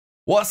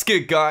What's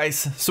good,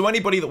 guys? So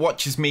anybody that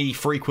watches me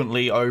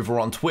frequently over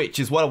on Twitch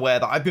is well aware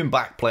that I've been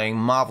back playing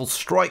Marvel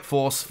Strike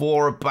Force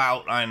for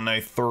about, I don't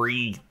know,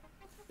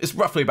 it's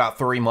roughly about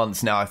 3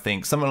 months now, I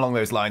think, something along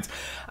those lines.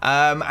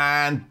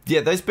 And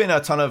yeah, there's been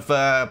a ton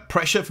of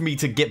pressure for me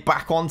to get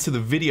back onto the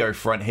video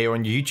front here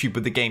on YouTube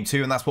with the game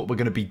too, and that's what we're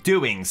going to be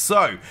doing.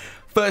 So,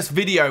 first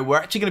video, we're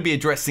actually going to be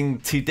addressing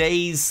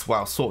today's,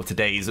 well, sort of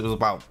today's, it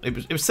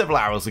was several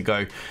hours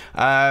ago,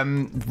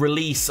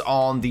 release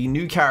on the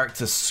new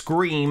character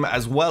Scream,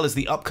 as well as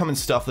the upcoming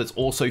stuff that's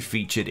also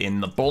featured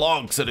in the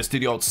blog. So let's do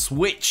the old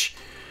switch.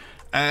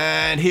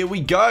 And here we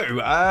go.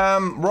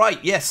 Right,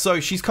 yes, so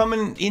she's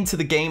coming into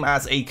the game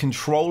as a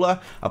controller,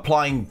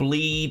 applying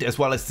bleed as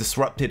well as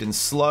disrupted and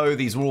slow.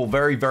 These are all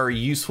very, very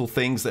useful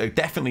things that are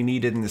definitely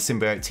needed in the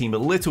symbiote team a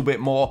little bit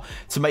more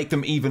to make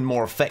them even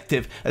more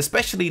effective,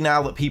 especially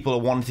now that people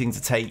are wanting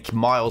to take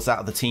Miles out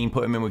of the team,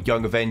 put him in with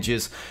Young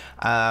Avengers,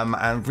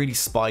 and really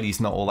Spidey's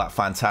not all that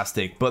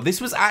fantastic. But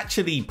this was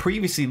actually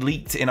previously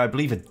leaked in, I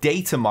believe, a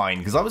data mine,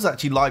 because I was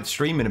actually live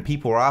streaming and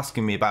people were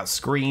asking me about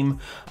Scream,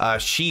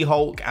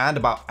 She-Hulk,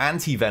 and about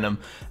Anti-Venom,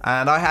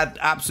 and I had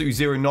absolutely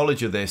zero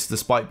knowledge of this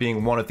despite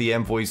being one of the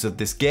envoys of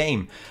this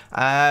game.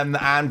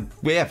 And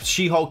yeah,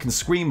 She-Hulk and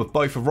Scream have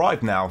both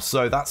arrived now,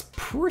 so that's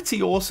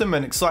pretty awesome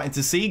and exciting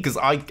to see, because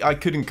I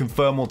couldn't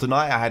confirm or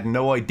deny, I had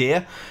no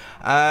idea.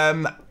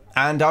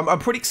 And I'm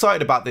pretty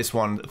excited about this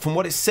one. From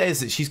what it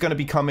says, that she's going to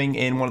be coming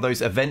in one of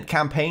those event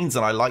campaigns,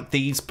 and I like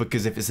these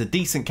because if it's a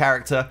decent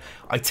character,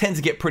 I tend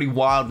to get pretty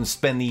wild and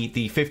spend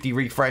the 50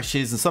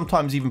 refreshes and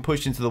sometimes even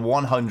push into the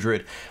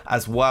 100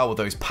 as well with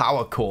those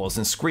power cores,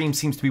 and Scream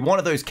seems to be one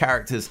of those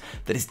characters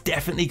that is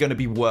definitely going to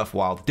be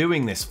worthwhile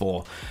doing this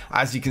for.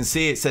 As you can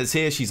see, it says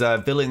here she's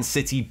a Villain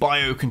City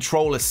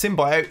Biocontroller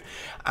Symbiote,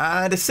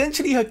 and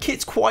essentially her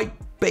kit's quite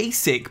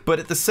basic, but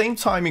at the same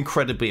time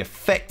incredibly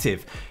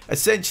effective.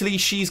 Essentially,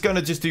 she's going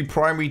to just do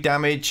primary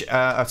damage,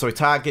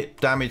 target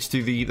damage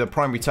to the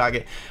primary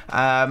target,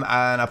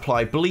 and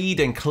apply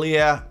bleed and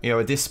clear,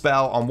 a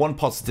dispel on one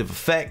positive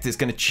effect. It's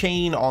going to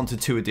chain onto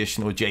 2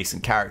 additional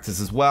adjacent characters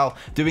as well,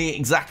 doing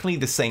exactly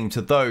the same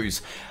to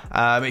those.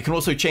 It can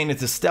also chain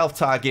into stealth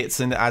targets,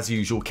 and as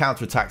usual,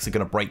 counterattacks are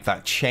going to break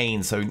that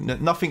chain, so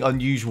nothing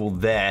unusual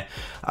there.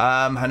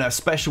 And her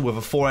special with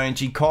a 4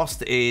 energy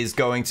cost is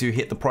going to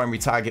hit the primary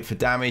target for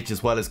damage,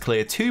 as well as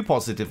clear 2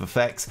 positive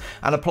effects,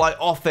 and apply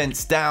offense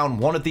down,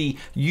 one of the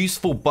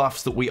useful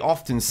buffs that we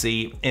often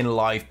see in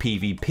live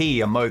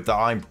PvP, a mode that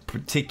I'm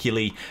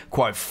particularly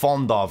quite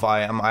fond of.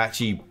 I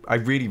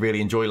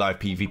really enjoy live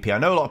PvP. I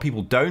know a lot of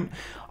people don't.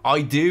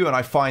 I do, and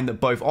I find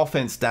that both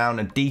offense down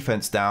and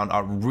defense down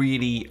are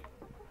really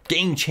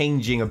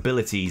game-changing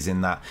abilities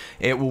in that.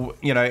 It will,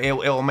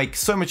 it'll make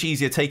so much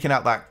easier taking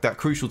out that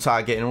crucial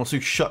target and also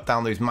shut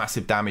down those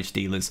massive damage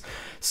dealers.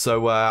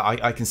 So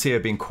I can see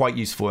it being quite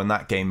useful in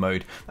that game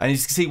mode. And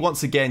as you can see,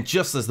 once again,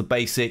 just as the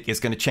basic, it's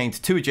going to chain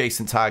to 2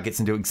 adjacent targets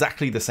and do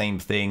exactly the same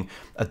thing,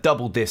 a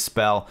double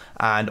dispel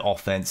and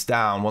offense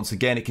down. Once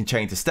again, it can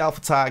chain to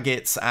stealth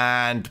targets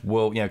and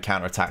will,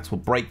 counterattacks will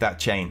break that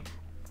chain.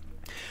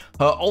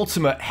 Her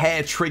ultimate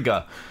hair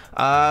trigger.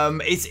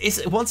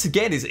 Once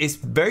again, it's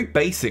very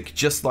basic,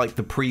 just like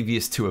the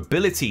previous 2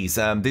 abilities.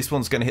 This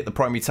one's going to hit the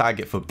primary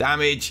target for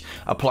damage,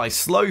 apply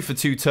slow for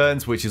 2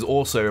 turns, which is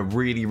also a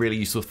really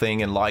useful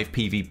thing in live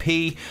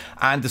PvP,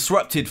 and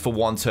disrupted for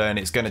 1 turn.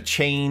 It's going to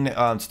chain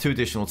to 2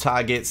 additional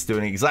targets,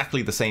 doing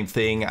exactly the same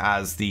thing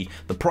as the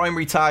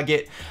primary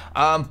target,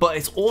 but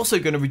it's also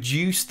going to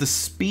reduce the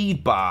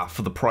speed bar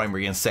for the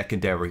primary and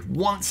secondary.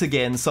 Once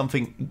again,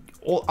 something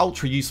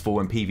ultra useful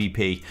in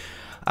PvP.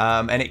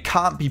 And it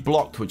can't be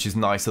blocked, which is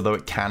nice, although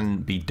it can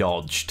be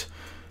dodged.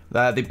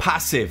 The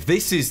passive,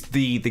 this is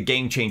the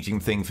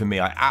game-changing thing for me.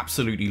 I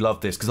absolutely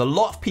love this, because a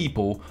lot of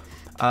people,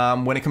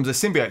 when it comes to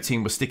a symbiote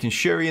team, were sticking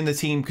Shuri in the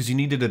team because you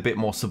needed a bit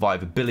more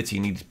survivability,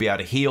 you needed to be able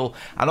to heal,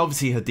 and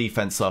obviously her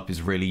defense up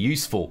is really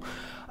useful.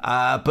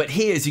 But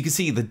here, as you can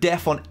see, the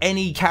def on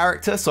any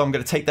character, so I'm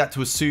going to take that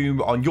to assume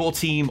on your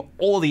team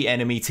or the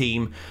enemy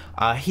team,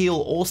 heal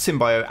all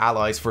symbiote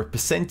allies for a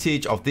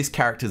percentage of this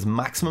character's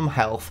maximum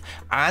health,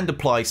 and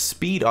apply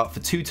speed up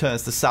for 2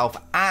 turns to self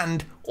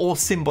and or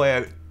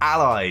symbiote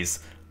allies.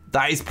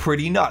 That is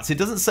pretty nuts. It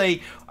doesn't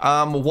say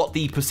what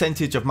the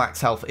percentage of max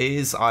health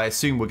is. I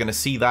assume we're going to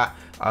see that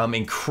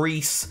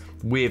increase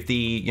with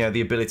the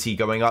the ability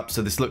going up.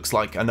 So this looks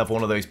like another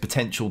one of those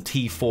potential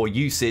T4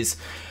 uses.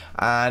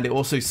 And it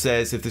also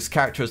says if this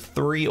character has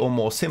 3 or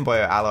more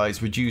symbiote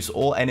allies, reduce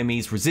all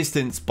enemies'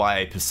 resistance by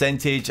a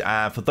percentage.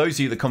 And for those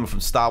of you that come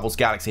from Star Wars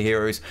Galaxy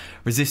Heroes,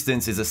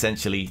 resistance is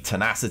essentially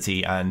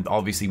tenacity, and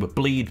obviously with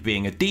bleed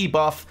being a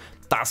debuff,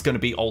 that's going to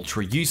be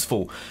ultra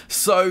useful.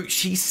 So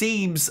she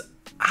seems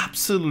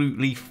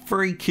absolutely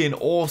freaking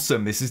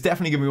awesome. This is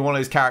definitely going to be one of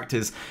those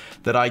characters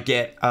that I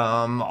get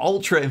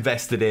ultra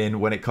invested in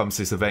when it comes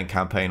to this event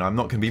campaign. I'm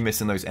not going to be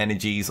missing those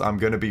energies. I'm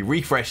going to be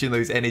refreshing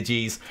those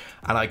energies,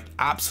 and I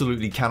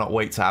absolutely cannot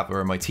wait to have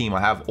her in my team.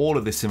 I have all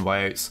of the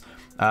symbiotes.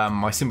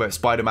 My Symbiote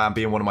Spider-Man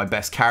being one of my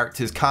best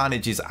characters.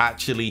 Carnage is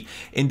actually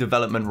in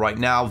development right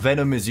now.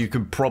 Venom, as you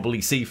can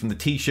probably see from the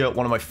t-shirt,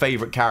 one of my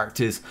favorite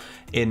characters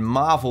in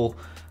Marvel.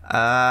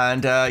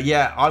 And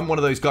yeah, I'm one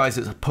of those guys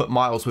that put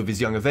Miles with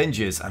his Young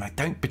Avengers, and I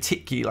don't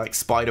particularly like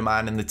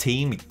Spider-Man in the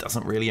team. He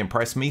doesn't really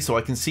impress me, so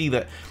I can see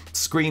that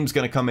Scream's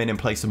going to come in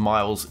place of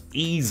Miles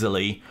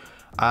easily.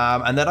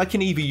 And then I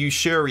can either use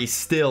Shuri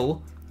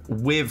still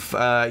with,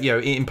 you know,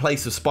 in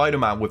place of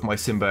Spider-Man with my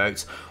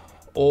symbiotes,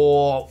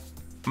 or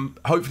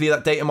hopefully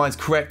that data mine's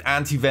correct.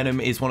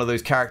 Anti-Venom is one of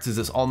those characters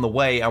that's on the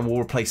way and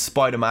will replace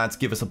Spider-Man to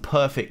give us a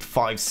perfect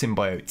 5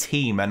 symbiote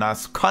team, and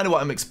that's kind of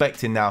what I'm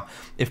expecting now.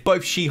 If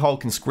both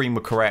She-Hulk and Scream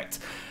were correct,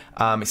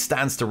 it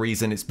stands to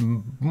reason it's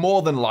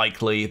more than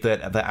likely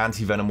that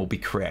Anti-Venom will be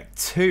correct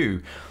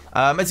too.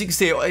 As you can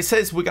see, it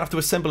says we're going to have to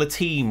assemble a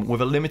team with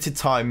a limited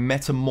time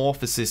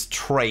metamorphosis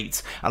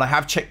trait, and I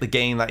have checked the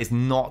game. That is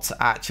not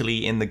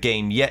actually in the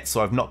game yet,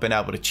 so I've not been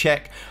able to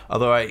check,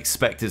 although I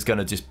expect it's going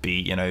to just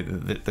be, you know,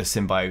 the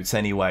symbiotes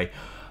anyway.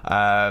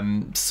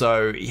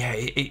 So yeah,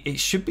 it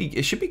should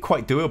be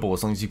quite doable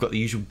as long as you've got the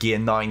usual gear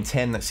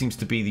 9-10. That seems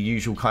to be the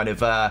usual kind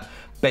of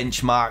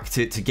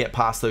benchmark to get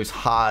past those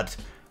hard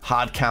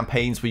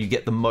campaigns where you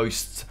get the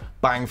most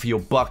bang for your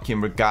buck in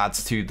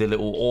regards to the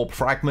little orb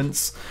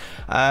fragments.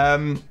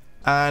 And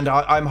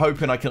I'm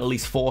hoping I can at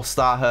least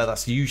 4-star her.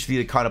 That's usually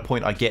the kind of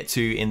point I get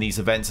to in these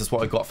events. That's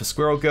what I got for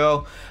Squirrel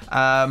Girl.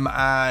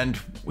 And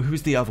who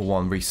was the other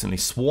one recently?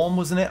 Swarm,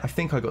 wasn't it? I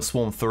think I got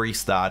Swarm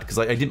 3-starred because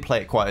I didn't play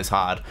it quite as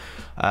hard.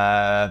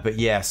 But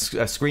yes,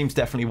 Scream's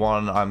definitely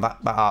one.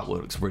 That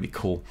artwork looks really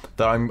cool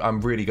that I'm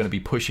really going to be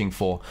pushing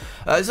for.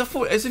 There's a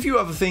few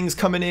other things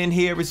coming in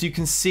here, as you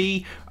can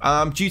see.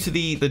 Due to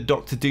the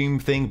Doctor Doom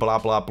thing, blah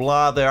blah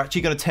blah, they're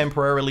actually going to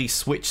temporarily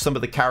switch some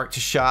of the character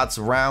shards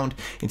around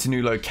into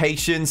new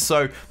locations.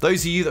 So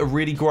those of you that are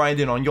really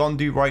grinding on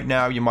Yondu right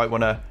now, you might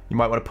want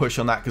to push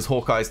on that because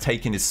Hawkeye's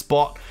taking his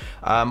spot.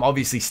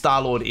 Obviously,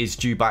 Star-Lord is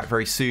due back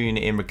very soon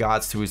in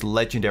regards to his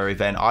legendary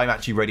event. I'm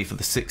actually ready for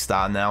the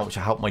 6-star now, which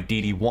I helped my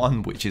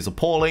DD1, which is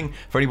appalling.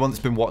 For anyone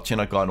that's been watching,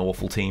 I've got an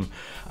awful team.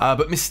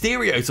 But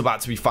Mysterio's about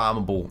to be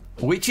farmable,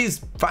 which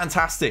is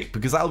fantastic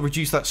because that'll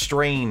reduce that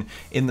strain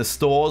in the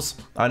stores.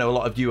 I know a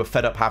lot of you are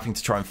fed up having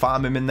to try and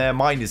farm him in there.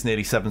 Mine is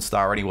nearly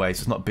 7-star anyway,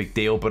 so it's not a big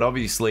deal. But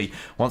obviously,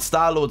 once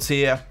Star-Lord's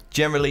here,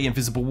 generally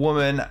Invisible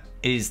Woman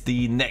is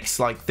the next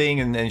thing,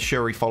 and then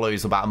Shuri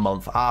follows about a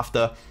month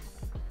after.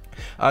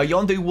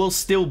 Yondu will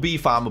still be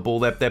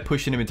farmable. They're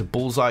pushing him into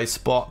Bullseye's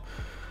spot.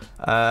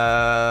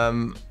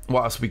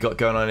 What else we got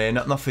going on here?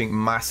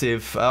 Nothing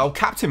massive.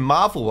 Captain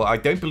Marvel, I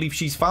don't believe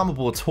she's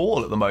farmable at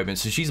all at the moment,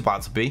 so she's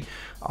about to be.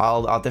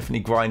 I'll definitely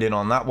grind in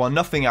on that one.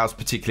 Nothing else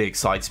particularly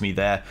excites me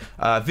there.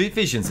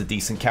 Vision's a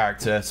decent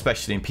character,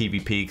 especially in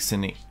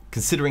PvP,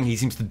 considering he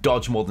seems to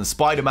dodge more than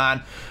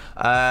Spider-Man.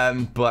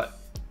 But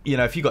you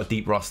know, if you got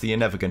deep roster, you're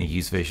never going to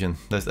use Vision.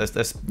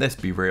 Let's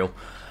be real.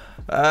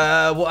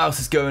 What else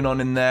is going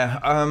on in there?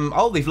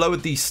 Oh, they've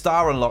lowered the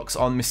star unlocks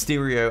on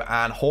Mysterio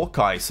and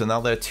Hawkeye, so now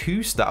they're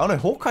 2-star. Oh no,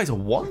 Hawkeye's a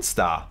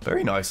 1-star.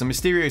 Very nice. And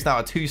Mysterio is now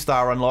a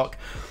 2-star unlock.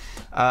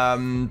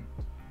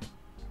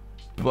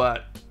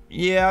 But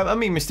yeah, I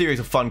mean, Mysterio's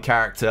a fun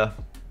character.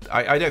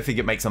 I don't think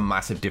it makes a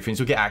massive difference.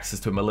 You'll get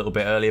access to him a little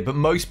bit earlier, but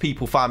most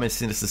people farming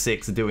Sinister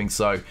 6 are doing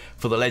so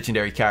for the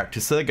legendary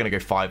characters, so they're going to go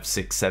 5,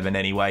 6, 7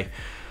 anyway.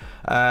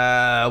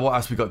 What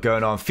else we got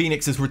going on?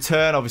 Phoenix's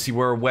return, obviously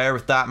we're aware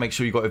of that. Make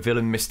sure you got a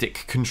villain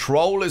mystic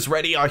controllers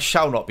ready. I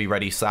shall not be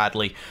ready,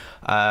 sadly.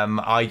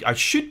 I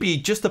should be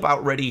just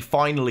about ready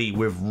finally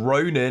with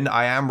Ronan.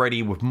 I am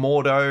ready with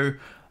Mordo.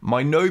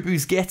 My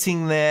Nobu's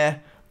getting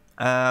there.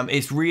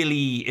 It's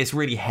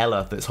really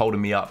Hela that's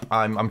holding me up.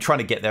 I'm trying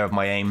to get there with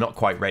my aim, not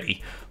quite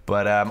ready.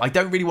 But I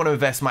don't really want to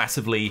invest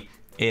massively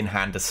in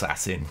Hand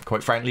Assassin.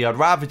 Quite frankly, I'd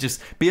rather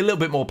just be a little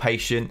bit more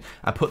patient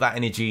and put that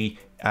energy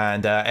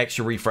and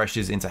extra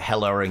refreshes into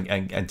Hela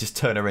and just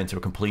turn her into a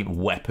complete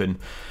weapon.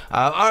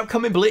 Our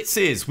upcoming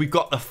blitzes, we've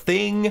got The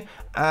Thing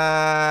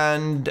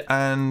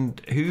and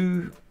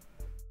who?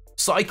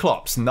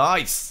 Cyclops,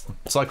 nice.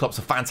 Cyclops,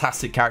 a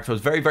fantastic character. I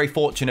was very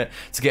fortunate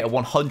to get a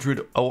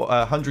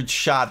 100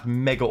 shard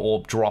mega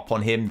orb drop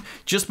on him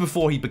just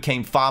before he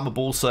became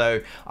farmable,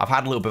 so I've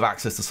had a little bit of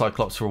access to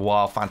Cyclops for a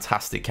while.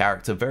 Fantastic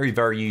character,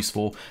 very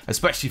useful,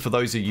 especially for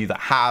those of you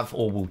that have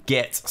or will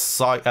get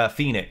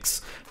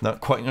Phoenix. Not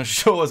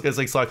sure what I was going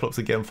to say Cyclops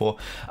again for.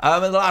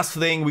 And the last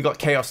thing, we got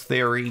Chaos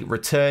Theory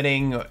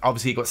returning.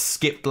 Obviously, he got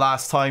skipped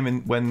last time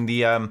when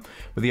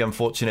with the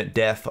unfortunate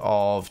death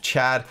of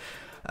Chad.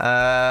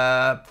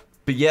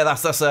 But yeah,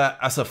 that's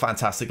a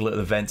fantastic little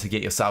event to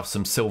get yourself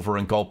some silver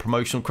and gold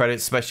promotional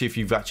credits, especially if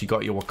you've actually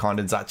got your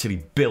Wakandans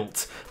actually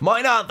built.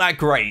 Mine aren't that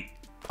great.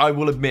 I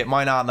will admit,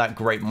 mine aren't that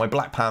great. My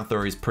Black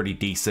Panther is pretty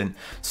decent,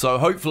 so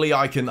hopefully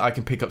I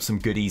can pick up some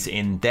goodies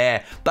in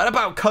there. That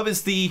about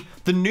covers the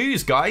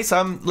news, guys.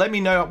 Let me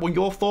know what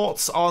your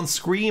thoughts on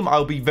Scream.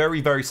 I'll be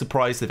very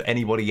surprised if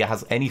anybody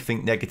has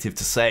anything negative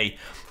to say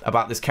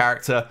about this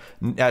character.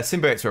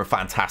 Symbiotes are a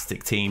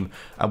fantastic team,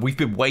 and we've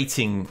been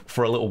waiting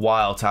for a little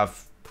while to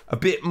have a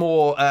bit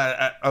more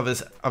of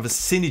a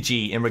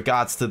synergy in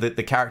regards to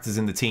the characters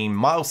in the team.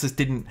 Miles just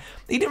didn't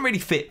really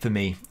fit for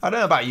me. I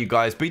don't know about you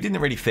guys, but he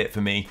didn't really fit for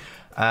me.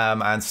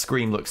 And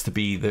Scream looks to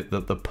be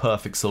the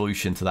perfect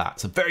solution to that.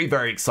 So very,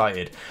 very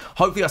excited.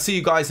 Hopefully I'll see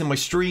you guys in my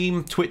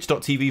stream,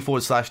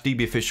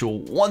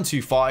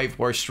 twitch.tv/DBOFFICIAL125,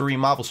 where I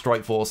stream Marvel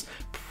Strike Force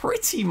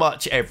pretty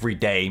much every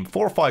day,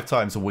 4 or 5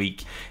 times a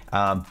week,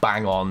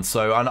 bang on.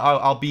 So, and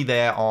I'll be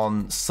there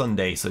on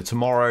Sunday, so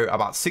tomorrow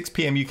about 6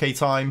 PM UK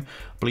time.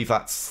 I believe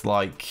that's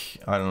like,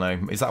 I don't know,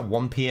 is that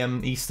 1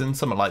 PM Eastern?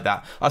 Something like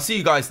that. I'll see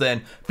you guys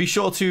then. Be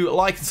sure to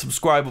like and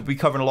subscribe. We'll be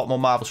covering a lot more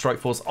Marvel Strike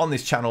Force on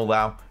this channel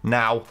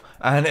now.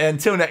 And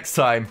until next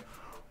time,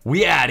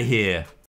 we out of here.